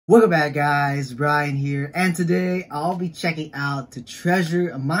Welcome back, guys. Brian here, and today I'll be checking out the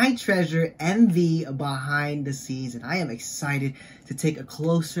treasure, my treasure MV behind the scenes, and I am excited to take a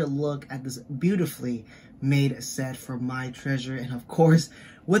closer look at this beautifully made set for my treasure, and of course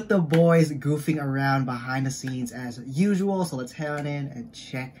with the boys goofing around behind the scenes as usual. So let's head on in and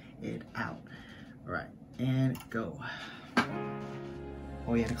check it out. All right, and go.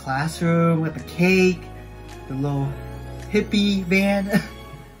 Oh yeah, the classroom with the cake, the little hippie van.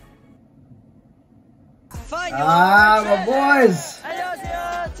 My boys!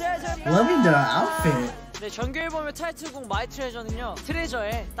 Loving the outfit. 네, 정규 앨범의 타이틀곡 마이 트레저는요,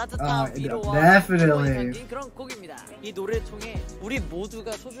 트레저의 따뜻한 위로와 definitely. 담긴 그런 곡입니다. 이 노래를 통해 우리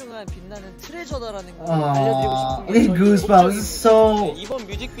모두가 소중한 빛나는 트레저다라는 걸 알려드리고 싶은 게 goosebumps. So 이번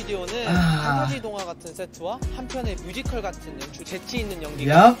뮤직비디오는 판타지 동화 같은 세트와 한편의 뮤지컬 같은 연출, 재치 있는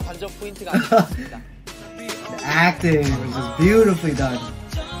연기가 관전 포인트가 아니었습니다. The acting was just beautifully done.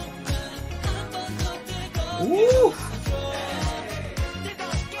 Ooh.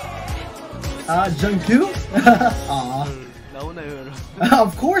 Jungkook? 나오나요, 여러분?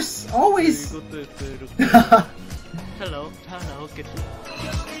 Of course, always. 이것도 이렇게 Hello, 잘 나왔겠죠?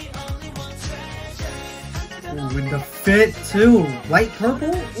 With the fit too, light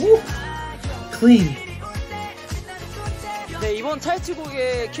purple. Ooh, clean. 네, 이번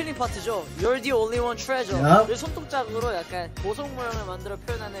타이틀곡의 킬링 파트죠. You're the only one treasure. 를 손톱작으로 약간 보석 모양을 만들어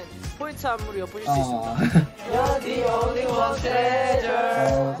표현하는 포인트 안무를 엿보실 수 있습니다. You're the only one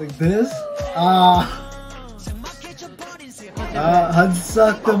treasure. Like this.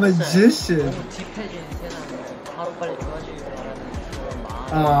 Hansak the magician. 딥해진 세상을 하루빨리 좋아지길 바라는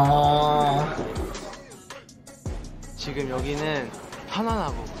마음. 지금 여기는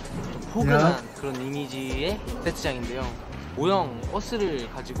편안하고 좀 포근한 그런 이미지의 세트장인데요. 모형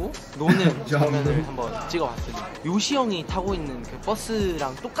버스를 가지고 노는 장면을 한번 찍어봤습니다. 요시 형이 타고 있는 그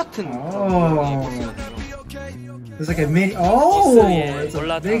버스랑 똑같은 버스거든요. It's like a mini. Oh, it's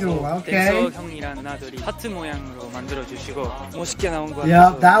a big one. Okay. 댄서 형이랑 누나들이 하트 모양으로 만들어 주시고 멋있게 나온 것 같아요.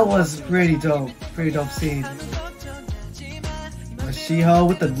 Yeah, that was pretty dope. Pretty dope scene. Shiho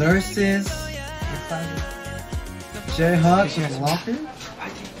with the nurses. J-Hut with the locker.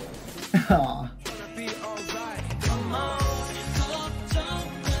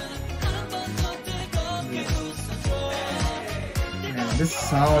 Man, this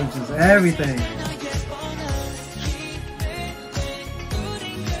song is just everything.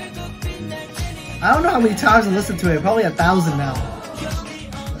 I don't know how many times I listened to it. Probably 1,000 now.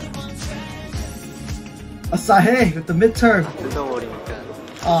 Asahi with the midterm.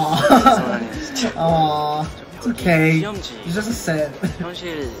 Aww. It's okay. It's just a set.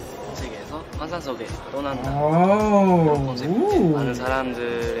 현실 세계에서 환상 속에 떠난다. Oh. 많은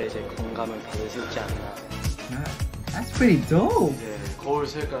사람들의 이제 공감을 받을 수 있지 않나. That's pretty dope. 네, 거울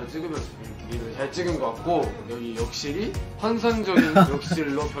셀카를 찍으면서 미를 잘 찍은 것 같고, 여기 욕실이 환상적인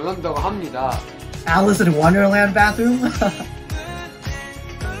욕실로 변한다고 합니다. Alice in Wonderland bathroom.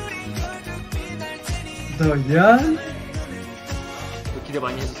 The young. 기대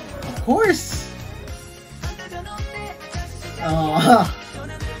많이 해주세요. Of course. Oh,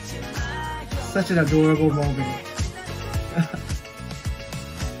 such an adorable moment.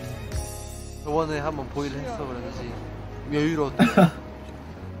 저번에 한번 보이를 했어 그런지 여유로웠다.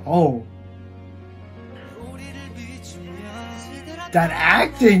 Oh. That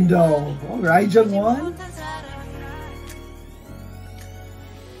acting though. Alright, Jungwon.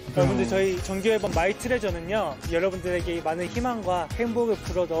 여러분들 저희 정규 앨범 마이 트레저는요, 여러분들에게 많은 희망과 행복을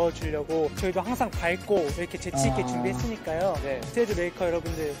불어 넣어주려고 저희도 항상 밝고 이렇게 재치있게 준비했으니까요. 네. 트레저 메이커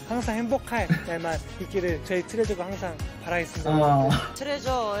여러분들 항상 행복할 날만 있기를 저희 트레저가 항상 바라겠습니다.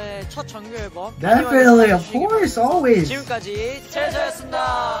 트레저의 첫 정규 앨범 Definitely, of course, always. 지금까지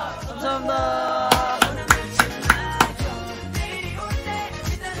트레저였습니다. 감사합니다.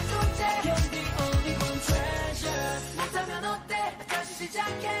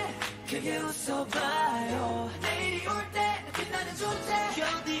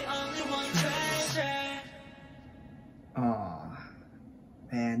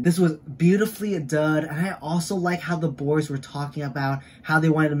 Man, this was beautifully done. And I also like how the boys were talking about how they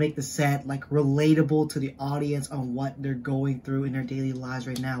wanted to make the set like relatable to the audience on what they're going through in their daily lives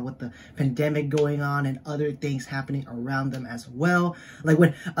right now with the pandemic going on and other things happening around them as well. Like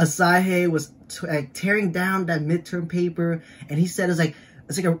when Asahi was tearing down that midterm paper, and he said it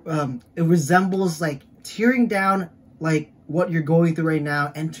resembles like tearing down like what you're going through right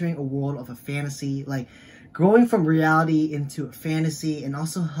now, entering a world of a fantasy, like going from reality into a fantasy, and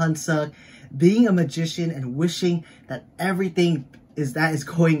also Hansak being a magician and wishing that everything is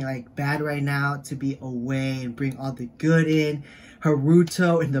going like bad right now to be away and bring all the good in.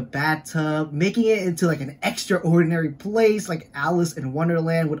 Haruto in the bathtub, making it into like an extraordinary place like Alice in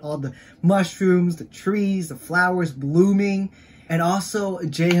Wonderland with all the mushrooms, the trees, the flowers blooming. And also,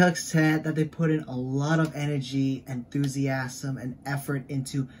 J-Hook said that they put in a lot of energy, enthusiasm, and effort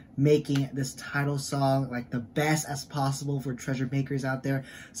into making this title song like the best as possible for treasure makers out there.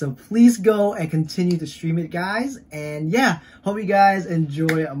 So please go and continue to stream it, guys. And yeah, hope you guys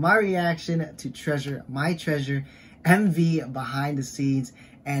enjoy my reaction to Treasure My Treasure MV behind the scenes.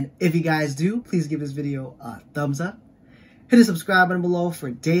 And if you guys do, please give this video a thumbs up. Hit the subscribe button below for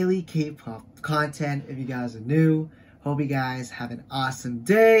daily K-pop content if you guys are new. Hope you guys have an awesome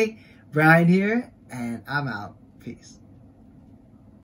day. Brian here, and I'm out. Peace.